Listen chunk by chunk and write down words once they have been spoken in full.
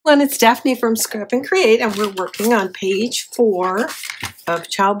Well, it's Daphne from Scrap and Create, and we're working on page 4 of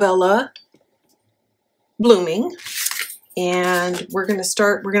Ciao Bella Blooming. And we're going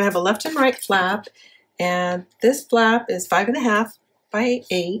to have a left and right flap, and this flap is 5.5 by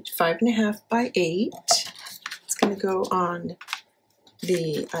 8, 5.5 by 8. It's going to go on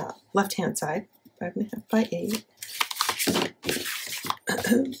the left-hand side, 5.5 by 8.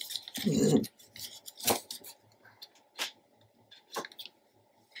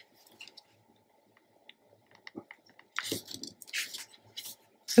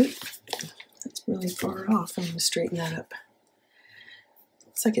 That's really far off. I'm going to straighten that up.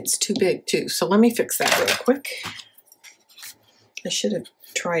 Looks like it's too big too, so let me fix that real quick. I should have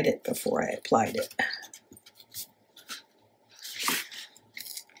tried it before I applied it.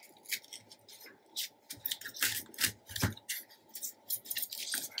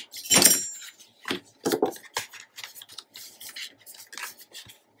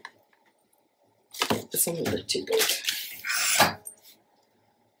 It's a little bit too big.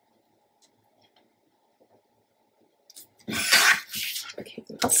 Okay,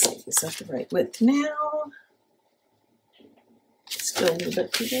 let's see. Is that the right width now? Still a little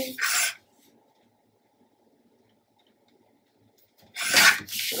bit too big.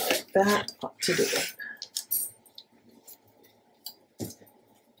 That ought to do it.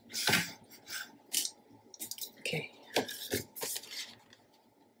 Okay.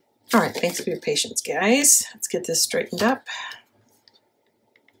 All right, thanks for your patience, guys. Let's get this straightened up.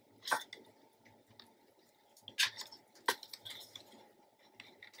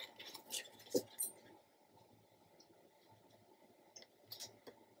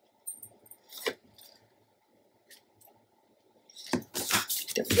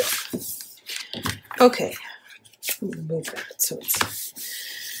 There we go. Okay, move that so it's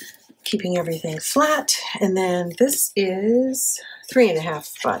keeping everything flat. And then this is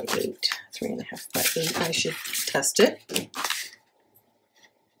 3.5 by 8. 3.5 by 8. I should test it.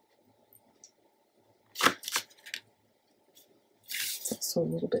 It's also a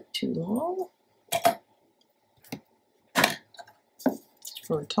little bit too long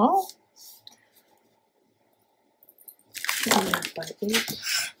for a tall. 3.5 by 8.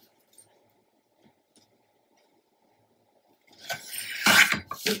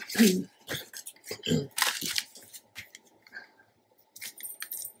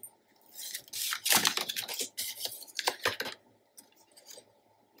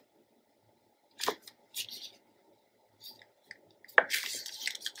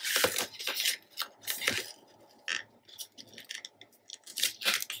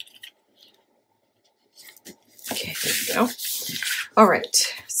 Okay, there we go. All right,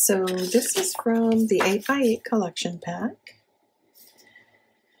 so this is from the 8x8 collection pack.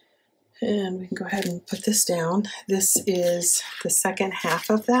 And we can go ahead and put this down. This is the second half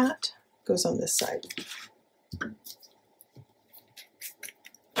of that. Goes on this side.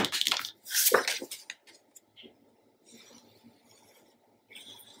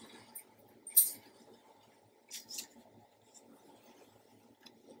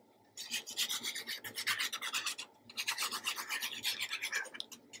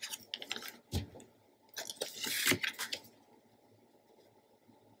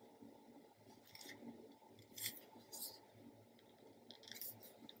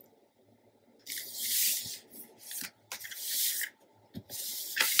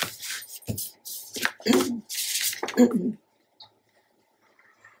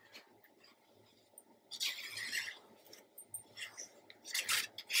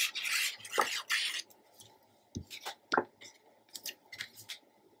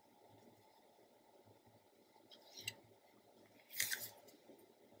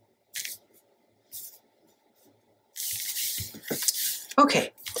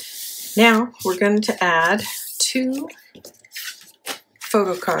 Okay, now we're going to add 2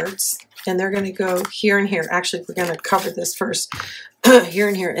 photo cards, and they're going to go here and here. Actually, we're going to cover this first, here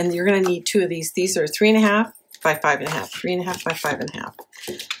and here, and you're going to need 2 of these. These are 3.5 by 5.5, 3.5 by 5.5.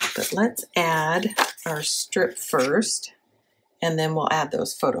 But let's add our strip first, and then we'll add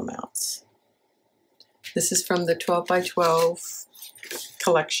those photo mounts. This is from the 12 by 12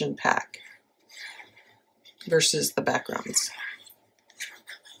 collection pack versus the backgrounds.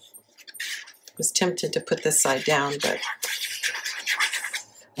 I was tempted to put this side down, but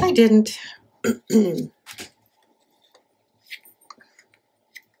I didn't. Okay,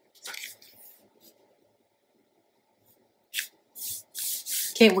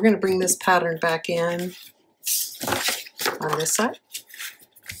 we're going to bring this pattern back in on this side.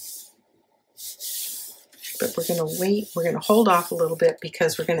 But we're going to wait. We're going to hold off a little bit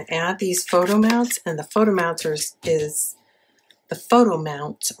because we're going to add these photo mounts, and the photo mounts is the photo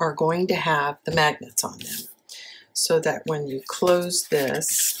mounts are going to have the magnets on them, so that when you close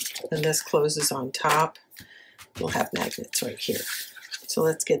this, and this closes on top, we'll have magnets right here. So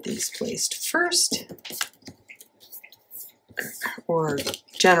let's get these placed first, or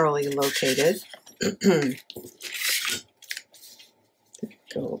generally located.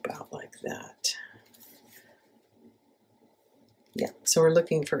 Go about like that. Yeah, so we're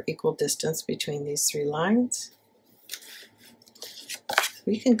looking for equal distance between these three lines.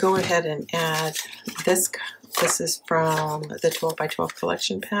 We can go ahead and add this. This is from the 12 by 12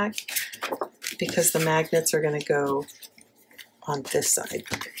 collection pack, because the magnets are going to go on this side.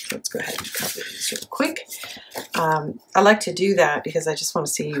 So let's go ahead and cover these real quick. I like to do that because I just want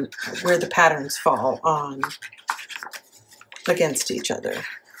to see where the patterns fall on against each other.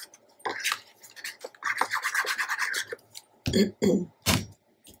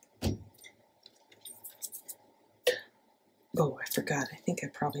 Oh, I forgot. I think I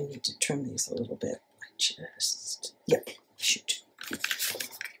probably need to trim these a little bit. Yep, shoot. I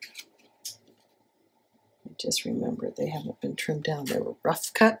just remembered they haven't been trimmed down. They were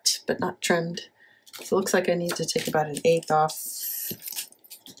rough cut, but not trimmed. So it looks like I need to take about 1/8 off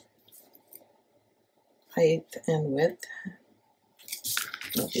height and width.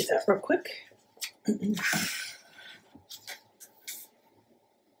 I'll do that real quick.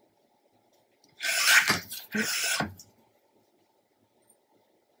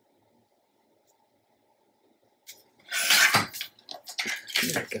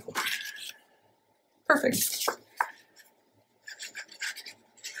 There we go. Perfect.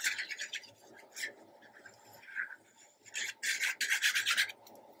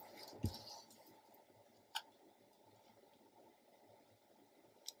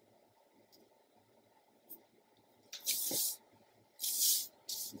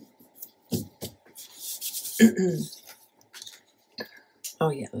 Oh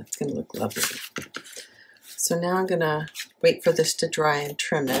yeah, that's going to look lovely. So now I'm going to wait for this to dry and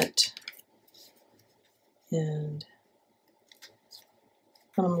trim it. And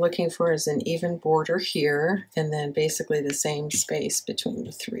what I'm looking for is an even border here, and then basically the same space between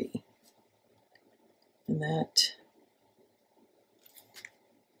the three. And that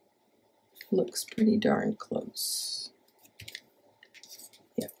looks pretty darn close.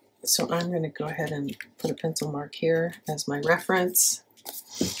 Yep. So I'm going to go ahead and put a pencil mark here as my reference.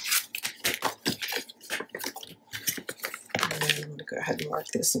 And I'm going to go ahead and mark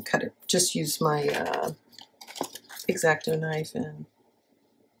this and cut it. Just use my X-Acto knife and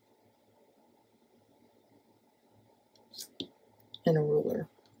a ruler.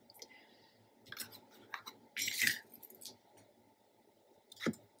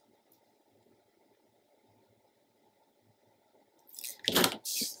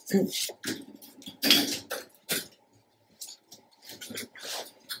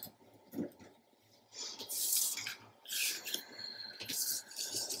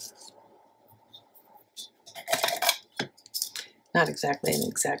 Not exactly an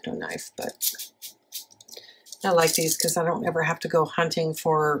X-Acto knife, but I like these because I don't ever have to go hunting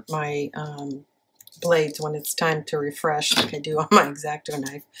for my blades when it's time to refresh like I do on my X-Acto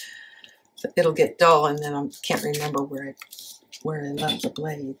knife. It'll get dull and then I can't remember where I left the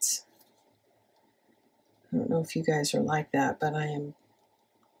blades. I don't know if you guys are like that, but I am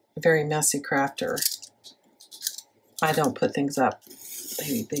a very messy crafter. I don't put things up.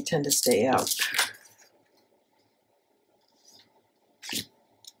 They tend to stay out.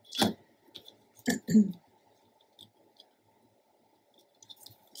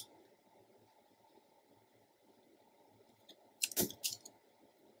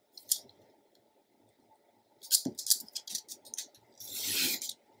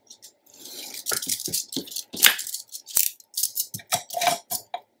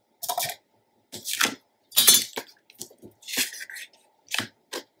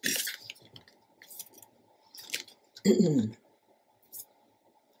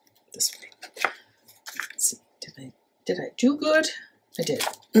 This way. Let's see. Did I do good? I did.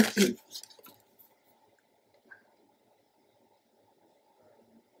 I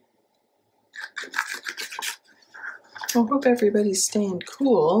hope everybody's staying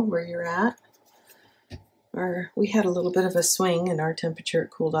cool where you're at. We had a little bit of a swing in our temperature.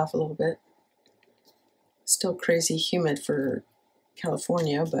 It cooled off a little bit. Still crazy humid for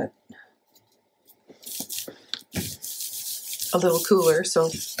California, but a little cooler. So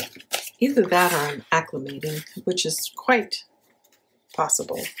either that or I'm acclimating, which is quite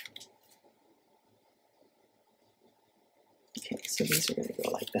possible. Okay, so these are going to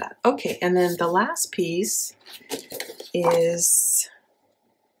go like that. Okay, and then the last piece is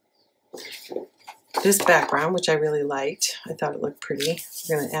this background, which I really liked. I thought it looked pretty.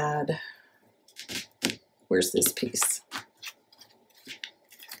 We're going to add, where's this piece?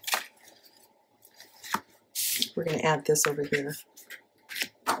 We're going to add this over here.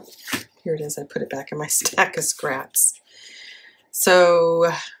 Here it is. I put it back in my stack of scraps.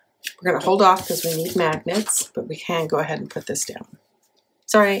 So we're going to hold off because we need magnets, but we can go ahead and put this down.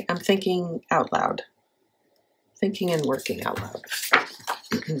 Sorry, I'm thinking out loud. Thinking and working out loud.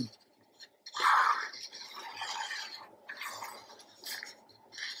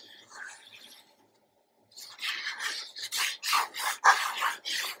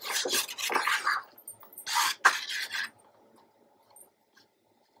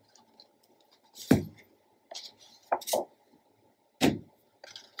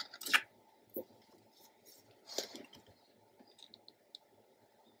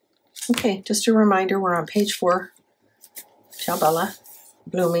 Okay, just a reminder, we're on page 4. Ciao, Bella.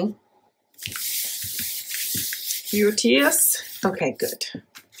 Blooming. Beauteous. Okay, good.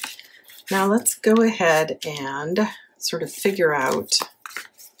 Now let's go ahead and sort of figure out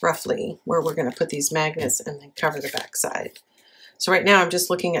roughly where we're going to put these magnets and then cover the back side. So right now I'm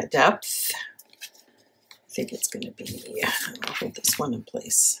just looking at depth. I think it's going to be, I'll hold this one in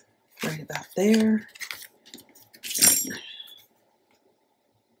place right about there.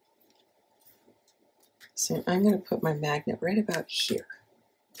 So I'm going to put my magnet right about here.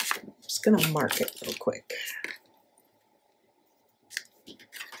 I'm just going to mark it real quick.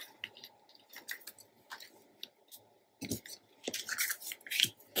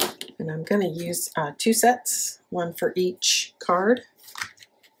 And I'm going to use 2 sets, one for each card.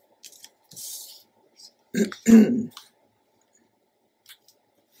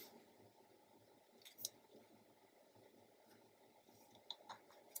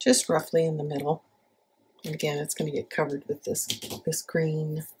 Just roughly in the middle. And again, it's going to get covered with this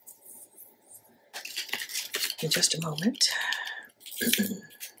green in just a moment.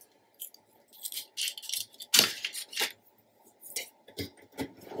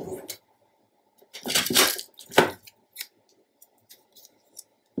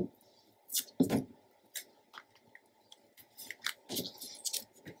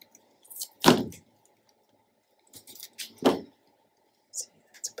 See,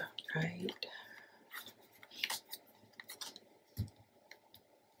 that's about right.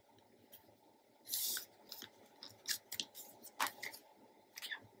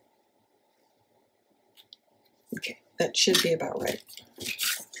 Okay, that should be about right.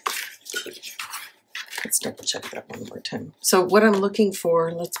 Let's double check that one more time. So what I'm looking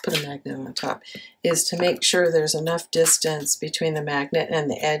for, let's put a magnet on top, is to make sure there's enough distance between the magnet and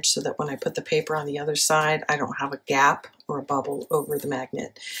the edge so that when I put the paper on the other side, I don't have a gap or a bubble over the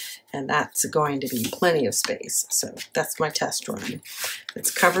magnet. And that's going to be plenty of space. So that's my test run.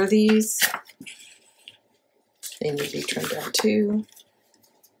 Let's cover these. They need to be trimmed down too.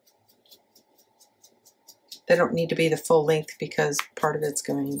 They don't need to be the full length because part of it's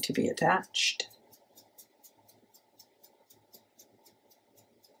going to be attached.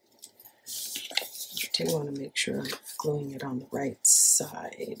 I do want to make sure I'm gluing it on the right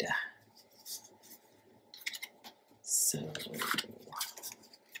side. So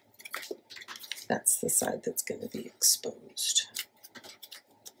that's the side that's going to be exposed.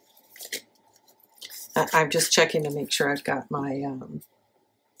 I'm just checking to make sure I've got my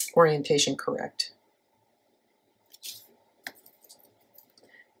orientation correct.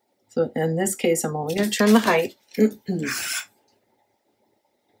 So in this case, I'm only going to trim the height.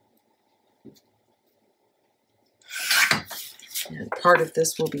 And part of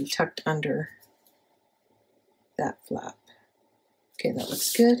this will be tucked under that flap. Okay, that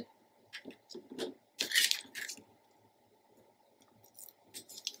looks good.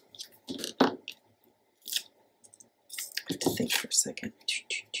 I have to think for a second.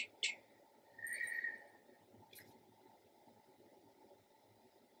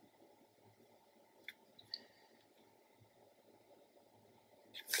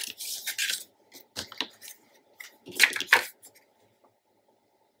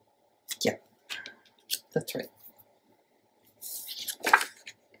 Yep, that's right.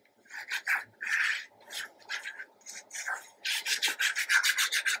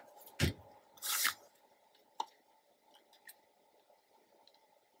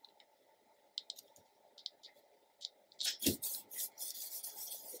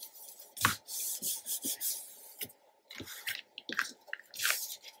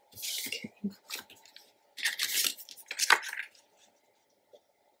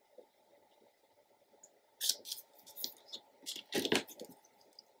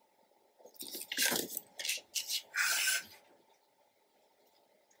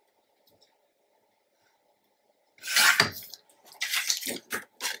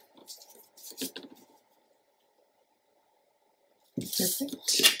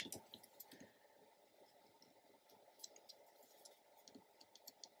 Perfect.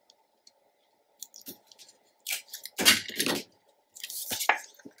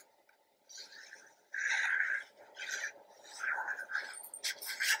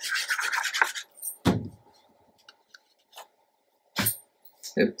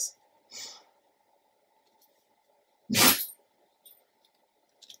 Oops.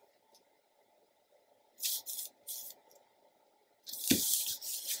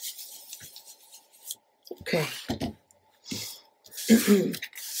 Okay.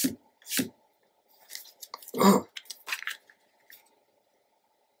 Oh.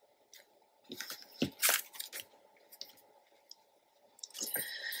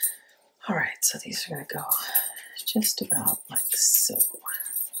 All right, so these are going to go just about like so.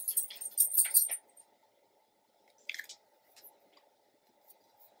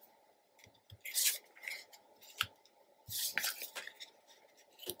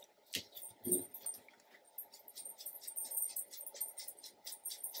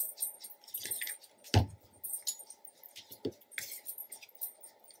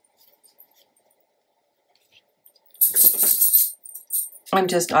 I'm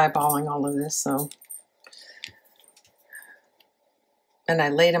just eyeballing all of this, so. And I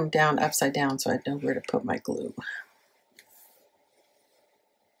laid them down upside down so I'd know where to put my glue.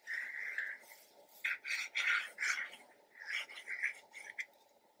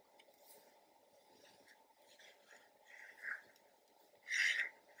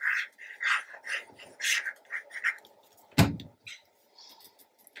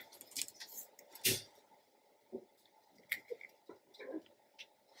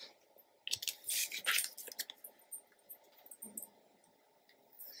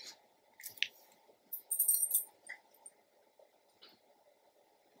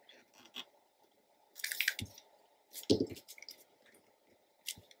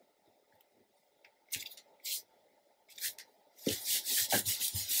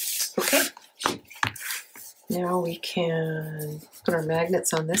 Okay. Now we can put our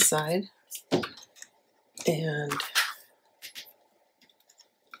magnets on this side and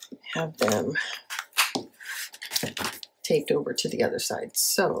have them taped over to the other side.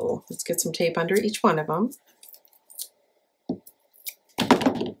 So let's get some tape under each one of them.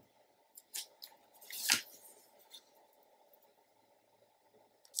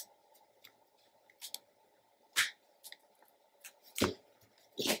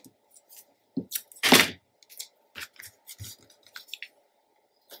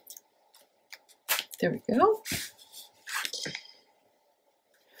 There we go.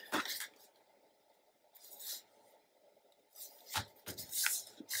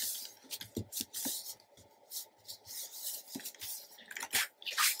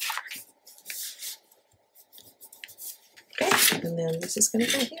 Okay, and then this is going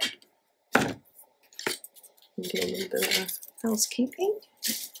to go here. Do a little bit of housekeeping.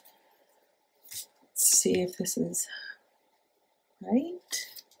 Let's see if this is right.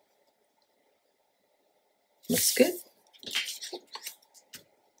 Looks good.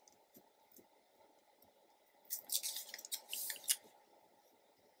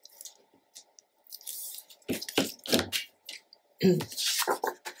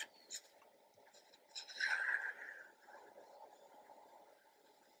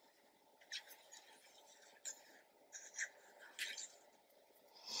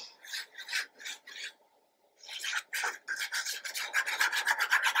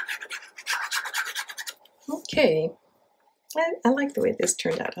 Okay, I like the way this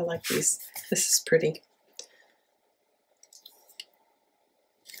turned out. I like these. This is pretty.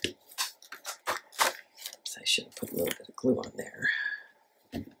 So I should have put a little bit of glue on there.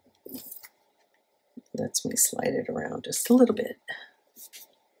 Lets me slide it around just a little bit.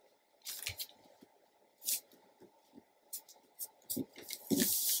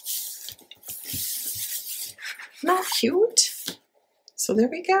 Not cute. So there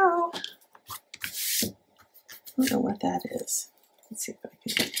we go. I don't know what that is. Let's see if I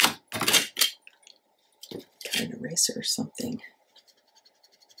can get an eraser or something.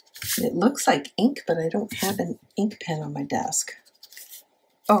 It looks like ink, but I don't have an ink pen on my desk.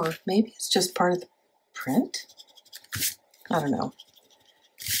 Or maybe it's just part of the print? I don't know.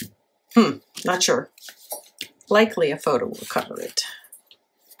 Not sure. Likely a photo will cover it.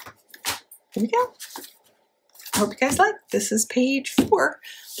 Here we go. I hope you guys like. This is page 4,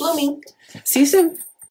 blooming. See you soon.